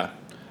 Yeah.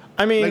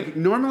 I mean, Like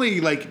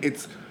normally, like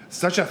it's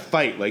such a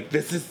fight. Like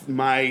this is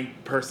my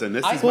person.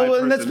 This is my well,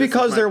 person. and that's this is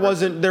because my there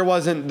person.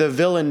 wasn't the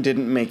villain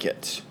didn't make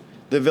it.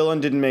 The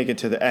villain didn't make it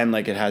to the end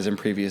like it has in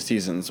previous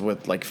seasons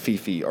with like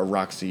Fifi or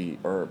Roxy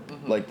or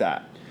like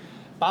that.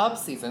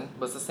 Bob's season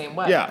was the same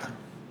way. Yeah.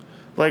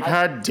 Like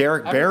had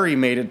Derek Barry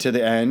made it to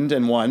the end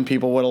and won,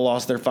 people would have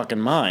lost their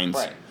fucking minds.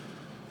 Right.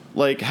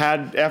 Like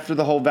had after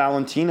the whole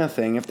Valentina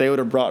thing, if they would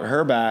have brought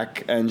her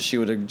back and she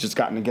would have just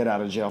gotten to get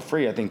out of jail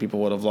free, I think people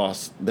would have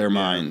lost their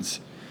minds.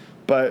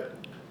 But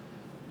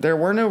there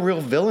were no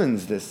real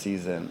villains this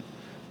season.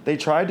 They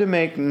tried to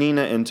make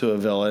Nina into a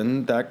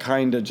villain. That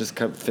kind of just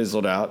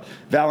fizzled out.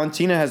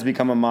 Valentina has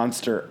become a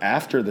monster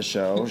after the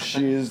show.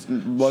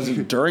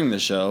 Wasn't during the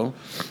show.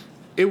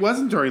 It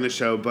wasn't during the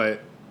show,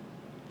 but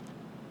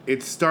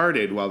it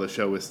started while the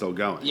show was still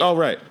going. Yeah. Oh,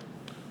 right.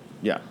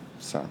 Yeah,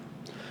 so.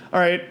 All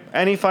right,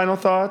 any final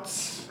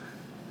thoughts?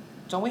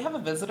 Don't we have a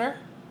visitor?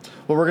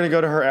 Well, we're going to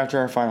go to her after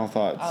our final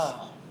thoughts.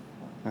 Oh.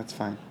 That's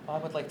fine. Well, I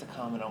would like to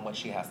comment on what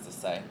she has to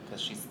say,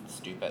 because she's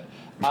stupid.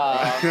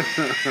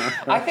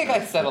 I think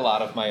I said a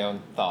lot of my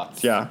own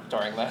thoughts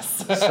during this.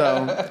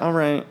 So, all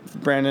right.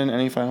 Brandon,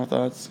 any final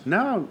thoughts?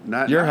 No,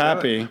 not. You're not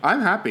happy. Really.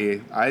 I'm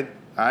happy.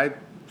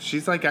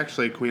 She's like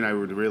actually a queen I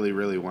would really,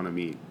 really want to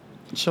meet.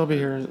 She'll be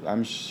here,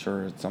 I'm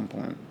sure, at some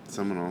point.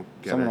 Someone will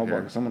get Someone her will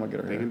here. book. Someone will get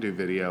her They here. can do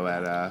video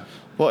at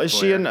Well, is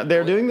she in? Blair.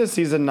 They're doing the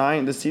season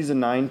 9. The season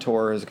 9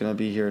 tour is going to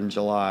be here in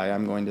July.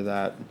 I'm going to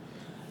that.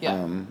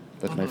 Yeah.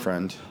 With my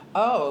friend.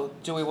 Oh,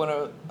 do we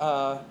want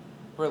to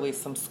release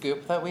some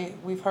scoop that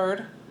we've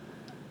heard?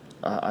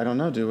 I don't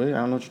know, do we? I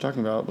don't know what you're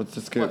talking about. What's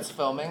the scoop? What's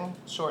filming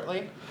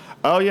shortly?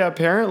 Oh yeah,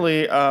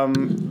 apparently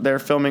they're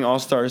filming All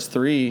Stars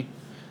 3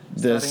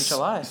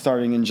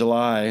 starting in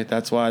July.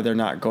 That's why they're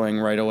not going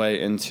right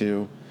away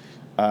into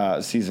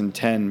season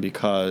 10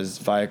 because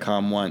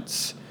Viacom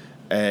wants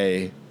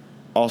a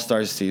All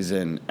Stars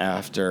season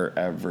after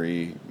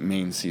every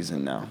main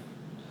season now.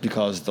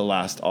 Because the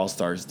last All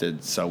Stars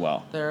did so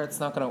well.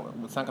 It's not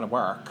gonna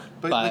work.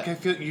 But like I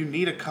feel you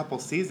need a couple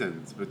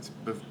seasons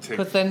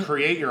to then,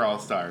 create your All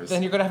Stars.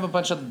 Then you're gonna have a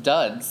bunch of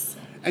duds.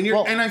 And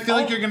I feel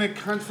like you're gonna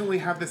constantly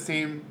have the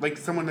same like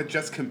someone that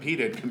just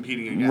competing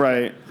again.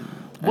 Right.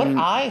 What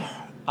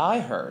I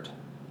heard,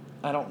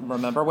 I don't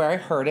remember where I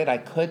heard it. I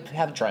could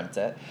have dreamt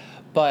it,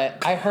 but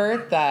I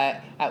heard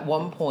that at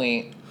one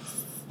point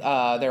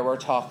there were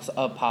talks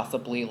of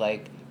possibly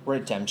like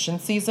redemption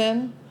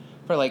season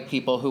for like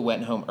people who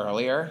went home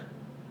earlier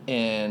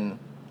in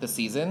the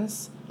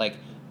seasons, like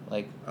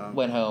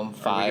went home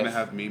 5. Are we gonna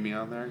have Mimi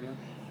on there again?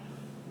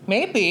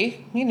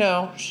 Maybe,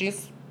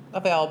 she's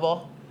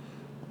available.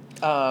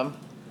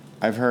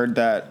 I've heard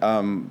that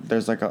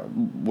there's like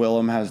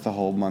Willem has the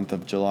whole month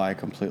of July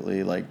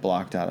completely like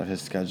blocked out of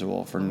his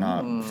schedule for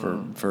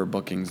for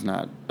bookings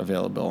not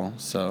available.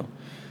 So.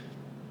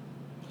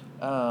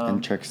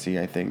 And Trixie,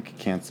 I think,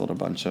 canceled a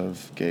bunch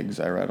of gigs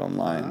I read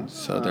online.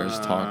 So there's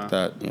talk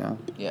that,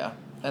 Yeah.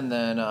 And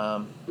then,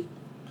 you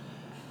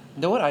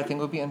know what I think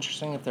would be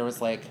interesting if there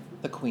was, like,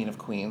 the Queen of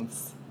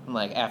Queens. And,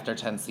 like, after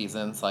 10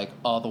 seasons, like,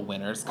 all the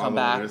winners come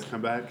back.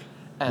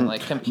 And,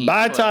 like, compete.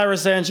 Bye, Tyra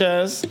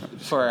Sanchez.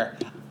 For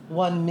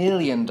 $1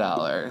 million.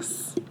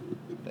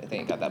 They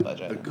ain't got that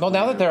budget. Well,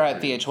 now that they're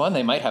at VH1,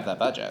 they might have that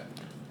budget.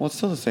 Well, it's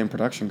still the same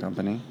production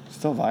company.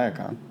 Still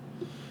Viacom.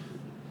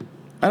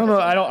 I don't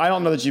know. I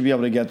don't know that you'd be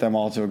able to get them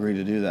all to agree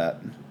to do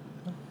that.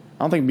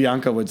 I don't think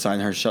Bianca would sign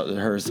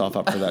herself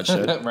up for that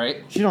shit.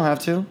 Right? She don't have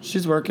to.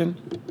 She's working.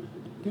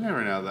 You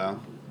never know, though.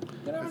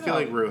 I feel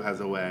like Rue has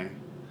a way.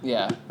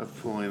 Yeah. Of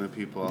fooling the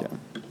people.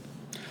 Yeah.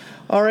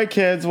 All right,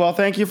 kids. Well,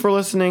 thank you for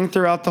listening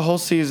throughout the whole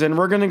season.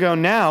 We're going to go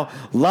now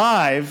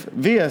live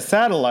via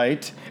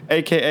satellite,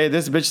 a.k.a.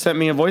 this bitch sent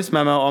me a voice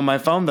memo on my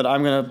phone that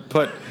I'm going to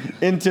put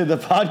into the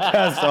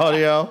podcast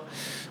audio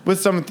with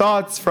some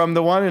thoughts from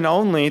the one and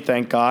only,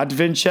 thank God,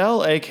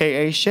 Vinchell,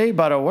 a.k.a. Shea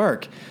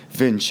Butterwork.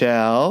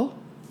 Vinchell.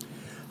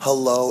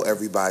 Hello,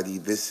 everybody.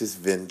 This is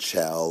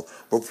Vinchell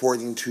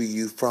reporting to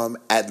you from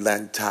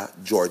Atlanta,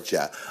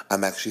 Georgia.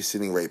 I'm actually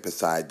sitting right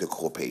beside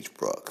Nicole Page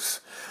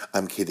Brooks.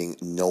 I'm kidding.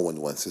 No one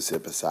wants to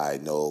sit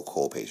beside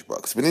Nicole Page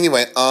Brooks. But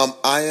anyway,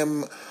 I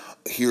am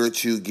here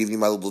to give you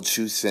my little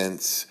 2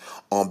 cents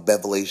on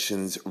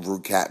Bevelation's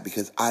recap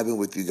because I've been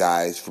with you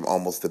guys from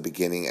almost the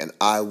beginning, and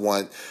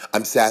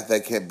I'm sad that I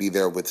can't be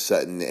there with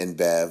Sutton and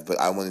Bev, but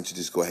I wanted to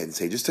just go ahead and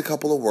say just a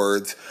couple of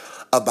words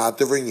about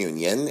the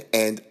reunion,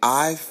 and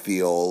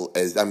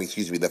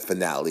the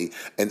finale,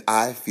 and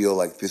I feel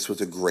like this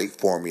was a great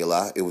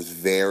formula. It was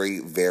very,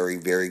 very,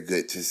 very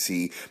good to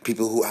see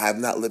people who have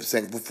not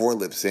lip-synced before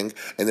lip-sync,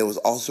 and it was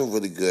also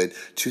really good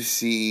to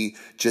see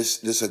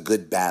just a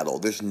good battle.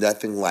 There's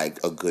nothing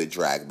like a good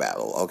drag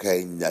battle,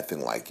 okay?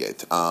 Nothing like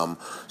it.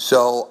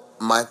 So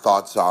my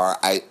thoughts are,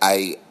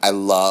 I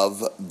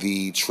love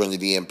the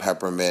Trinity and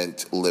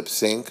Peppermint lip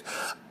sync.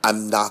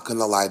 I'm not going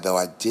to lie, though,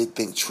 I did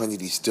think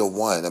Trinity still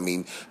won. I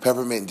mean,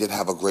 Peppermint did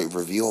have a great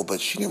reveal,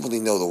 but she didn't really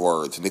know the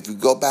words. And if you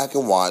go back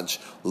and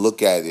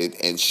look at it,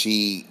 and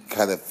she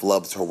kind of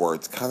flubs her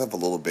words kind of a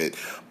little bit.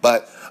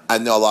 But I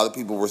know a lot of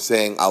people were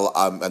saying,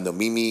 I know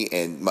Mimi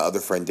and my other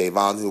friend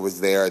Davon, who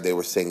was there, they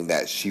were saying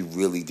that she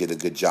really did a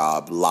good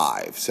job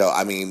live. So,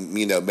 I mean,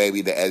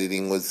 maybe the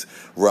editing was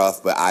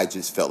rough, but I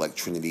just felt like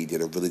Trinity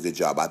did a really good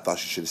job. I thought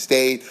she should have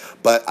stayed,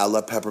 but I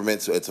love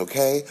Peppermint, so it's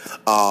okay.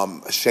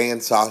 Shea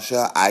and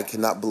Sasha, I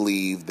cannot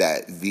believe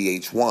that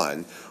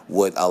VH1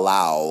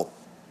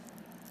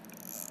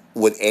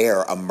 would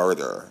air a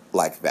murder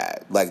like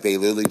that. Like, they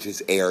literally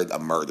just aired a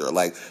murder.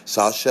 Like,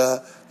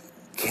 Sasha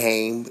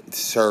came,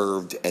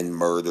 served, and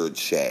murdered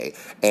Shea.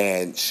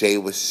 And Shea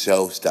was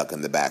so stuck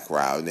in the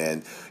background.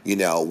 And,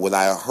 when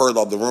I heard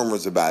all the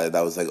rumors about it,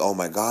 I was like, oh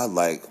my God,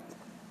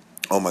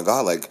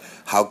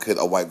 how could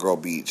a white girl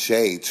beat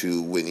Shea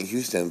to Whitney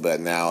Houston? But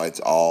now it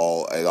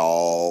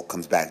all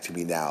comes back to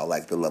me now,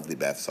 like the Lovely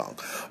Beth song.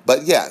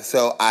 But yeah,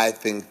 so I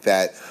think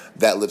that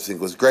lip sync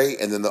was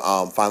great. And then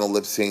the final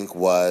lip sync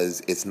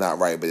was It's Not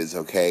Right, But It's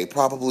Okay.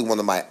 Probably one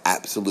of my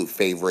absolute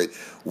favorite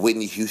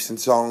Whitney Houston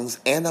songs.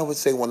 And I would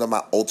say one of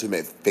my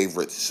ultimate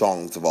favorite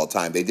songs of all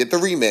time. They did the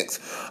remix.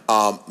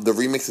 The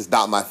remix is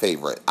not my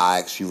favorite. I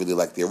actually really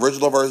like the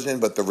original version,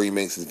 but the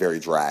remix is very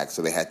drag,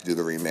 so they had to do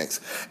the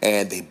remix.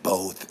 And they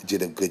both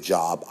did a good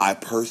job. I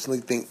personally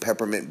think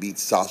Peppermint beat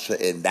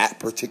Sasha in that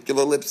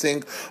particular lip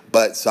sync,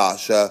 but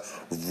Sasha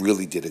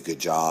really did a good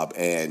job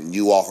and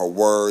knew all her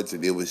words,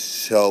 and it was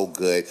so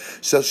good.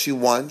 So she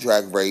won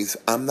Drag Race.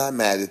 I'm not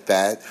mad at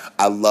that.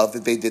 I love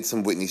that they did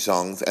some Whitney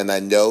songs, and I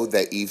know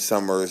that Eve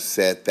Summers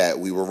said that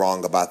we were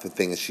wrong about the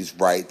thing, and she's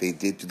right. They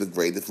did do the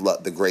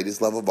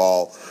greatest love of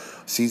all,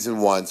 season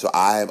 1. So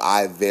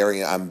I'm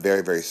very,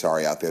 very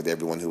sorry out there to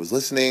everyone who was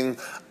listening.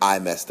 I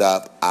messed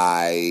up.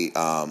 They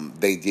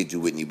did do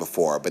Whitney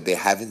before, but they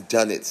haven't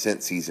done it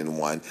since season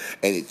 1,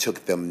 and it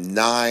took them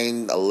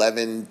 9,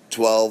 11,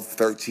 12,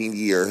 13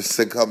 years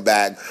to come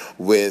back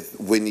with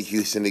Whitney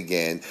Houston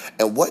again.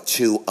 And what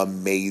 2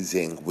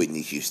 amazing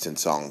Whitney Houston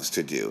songs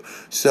to do.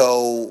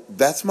 So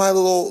that's my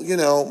little,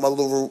 my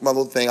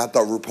little thing. I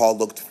thought RuPaul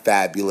looked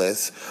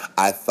fabulous.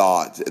 I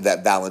thought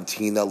that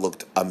Valentina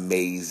looked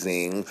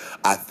amazing.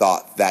 I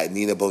thought that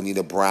Nina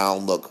Bonina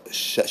Brown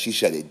she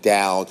shut it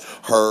down.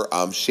 Her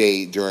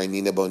shade during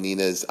Nina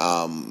Bonina's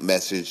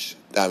message,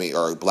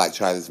 or Black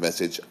China's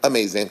message,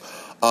 amazing.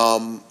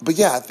 But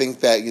yeah, I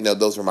think that,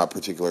 those were my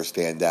particular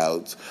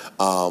standouts.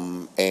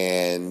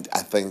 And I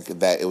think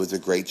that it was a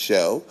great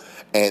show.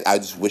 And I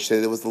just wish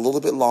that it was a little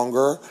bit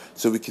longer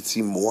so we could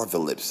see more of the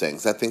lip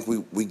syncs. I think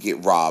we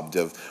get robbed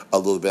of a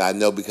little bit. I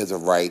know because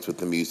of rights with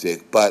the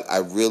music, but I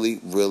really,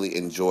 really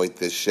enjoyed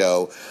this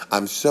show.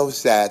 I'm so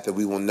sad that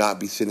we will not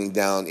be sitting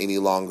down any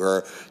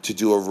longer to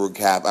do a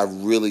recap. I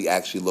really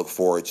actually look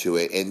forward to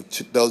it. And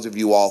to those of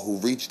you all who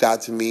reached out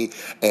to me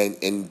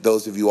and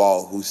those of you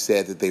all who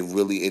said that they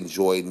really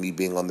enjoyed me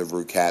being on the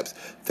recaps,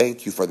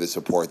 thank you for the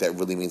support. That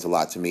really means a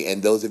lot to me.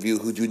 And those of you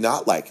who do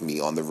not like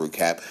me on the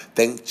recap,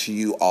 thank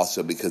you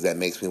also, because that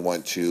makes me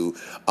want to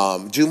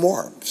do more.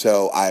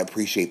 So I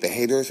appreciate the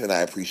haters, and I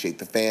appreciate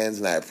the fans,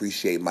 and I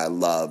appreciate my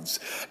loves.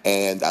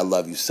 And I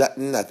love you,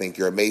 Sutton. I think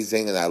you're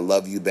amazing. And I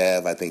love you,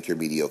 Bev. I think you're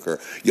mediocre.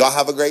 Y'all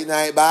have a great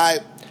night. Bye.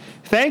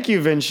 Thank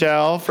you,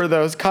 Vinchell, for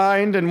those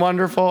kind and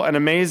wonderful and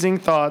amazing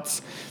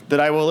thoughts that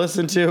I will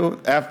listen to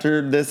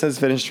after this has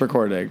finished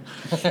recording.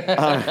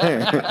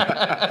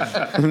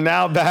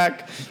 Now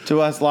back to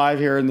us live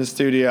here in the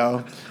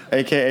studio,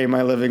 a.k.a.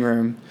 my living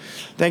room.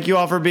 Thank you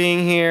all for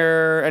being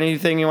here.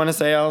 Anything you want to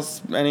say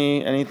else?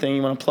 Anything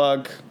you want to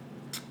plug?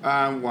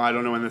 Well, I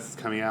don't know when this is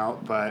coming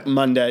out, but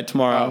Monday,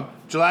 tomorrow.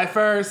 July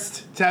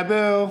 1st,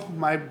 Taboo,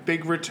 my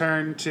big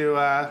return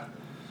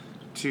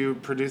to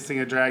producing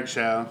a drag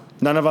show.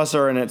 None of us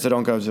are in it, so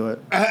don't go to it.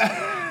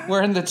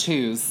 We're in the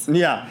twos.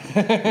 Yeah,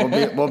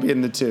 we'll be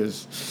in the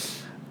twos.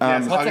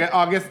 Yes,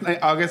 August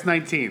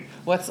 19th.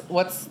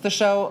 What's the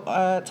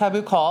show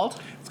Taboo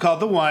called? It's called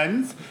The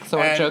Ones. So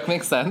our and- joke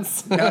makes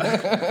sense.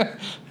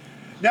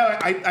 No,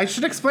 I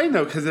should explain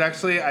though, because it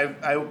actually,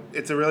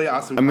 it's a really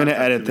awesome. I'm gonna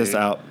concept edit to this me.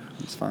 out.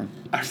 It's fine.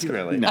 Are you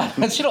really? No.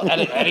 She don't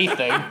edit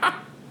anything.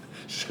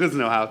 She doesn't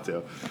know how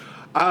to.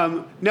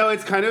 No,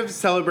 it's kind of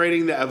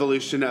celebrating the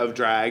evolution of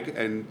drag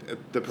and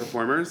the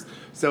performers.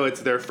 So it's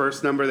their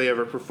first number they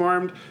ever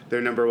performed, their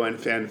number one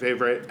fan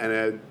favorite, and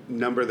a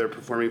number they're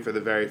performing for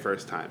the very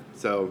first time.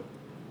 So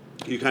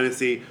you kind of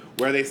see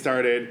where they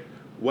started,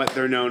 what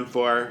they're known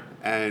for,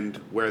 and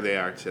where they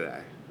are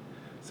today.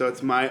 So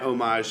it's my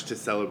homage to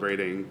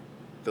celebrating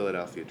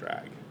Philadelphia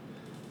drag.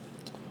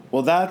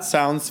 Well, that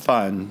sounds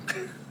fun.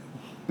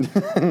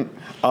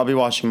 I'll be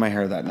washing my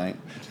hair that night.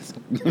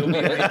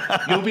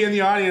 You'll be in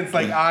the audience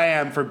like I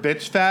am for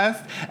Bitch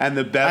Fest and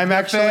the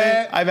best.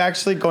 I'm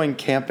actually going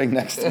camping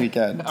next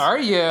weekend. Are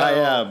you? I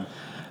am.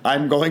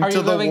 I'm going Are to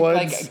you the living, woods.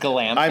 like,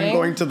 glamping? I'm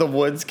going to the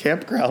woods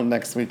campground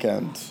next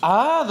weekend.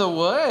 Ah, the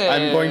wood.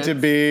 I'm going to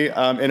be in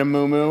a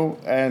muumuu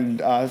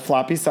and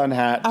floppy sun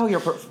hat. Oh,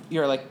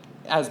 you're like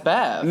as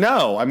Bev.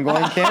 No, I'm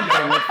going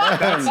camping with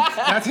friends.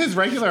 That's his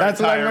regular. That's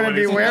what I'm attire going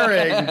to when be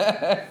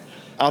he's- wearing.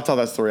 I'll tell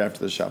that story after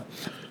the show.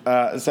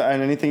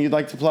 And anything you'd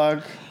like to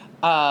plug?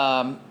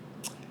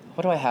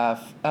 What do I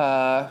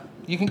have?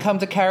 You can come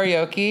to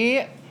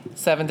karaoke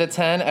 7 to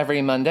 10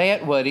 every Monday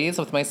at Woody's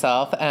with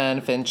myself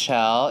and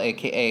Finchel,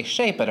 aka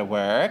Shape at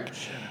Work.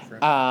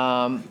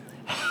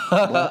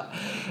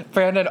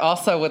 Brandon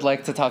also would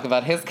like to talk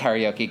about his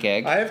karaoke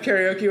gig. I have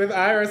karaoke with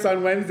Iris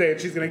on Wednesday,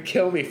 and she's gonna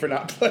kill me for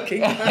not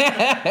plugging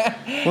that.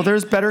 Well,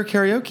 there's better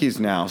karaoke's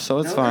now, so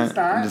it's No, fine. there's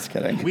not. I'm just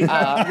kidding.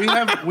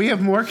 We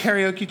have more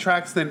karaoke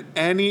tracks than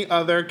any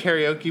other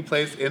karaoke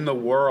place in the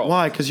world.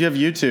 Why? Because you have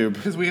YouTube.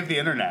 Because we have the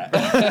internet.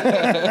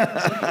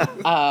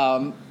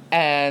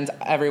 And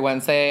every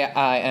Wednesday,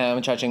 I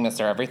am judging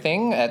Mr.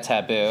 Everything at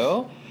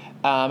Taboo.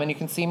 And you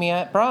can see me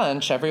at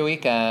brunch every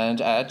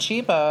weekend at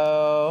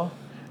Chibo.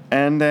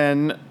 And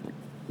then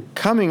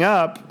coming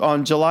up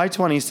on July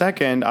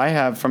 22nd, I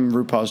have from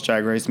RuPaul's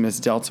Drag Race Miss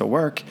Delta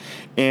work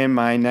in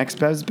my next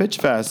Bev's Bitch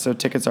Fest. So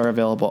tickets are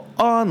available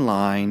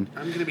online.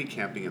 I'm gonna be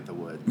camping at the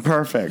woods.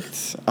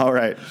 Perfect. All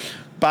right.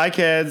 Bye,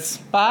 kids.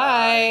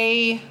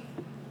 Bye.